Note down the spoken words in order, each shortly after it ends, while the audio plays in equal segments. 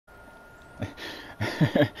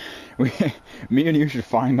we, me and you should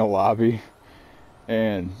find a lobby,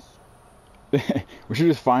 and we should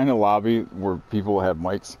just find a lobby where people have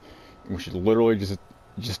mics. And we should literally just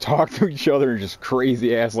talk to each other and just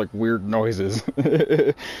crazy ass like weird noises.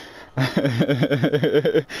 People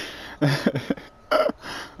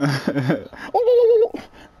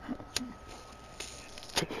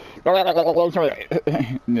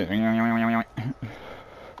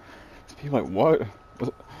like, what?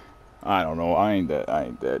 I don't know. I ain't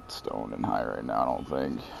that stoned and high right now, I don't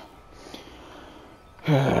think.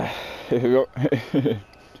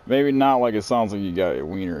 Maybe not like it sounds like you got a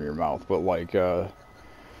wiener in your mouth, but like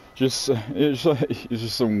it's just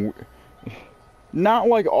some, not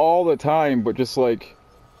like all the time, but just like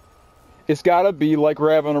it's gotta be like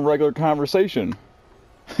we're having a regular conversation.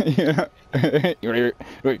 Yeah.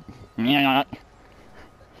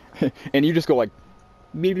 And you just go like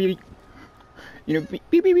beep beep, you know, beep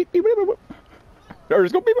beep beep beep beep, beep, or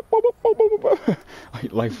just go beep beep beep beep beep,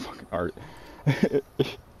 beep. Like fucking art.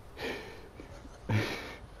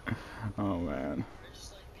 Oh man.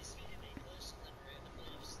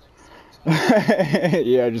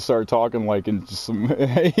 Yeah, I just started talking like in just some.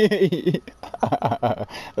 That's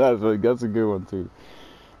a good one too.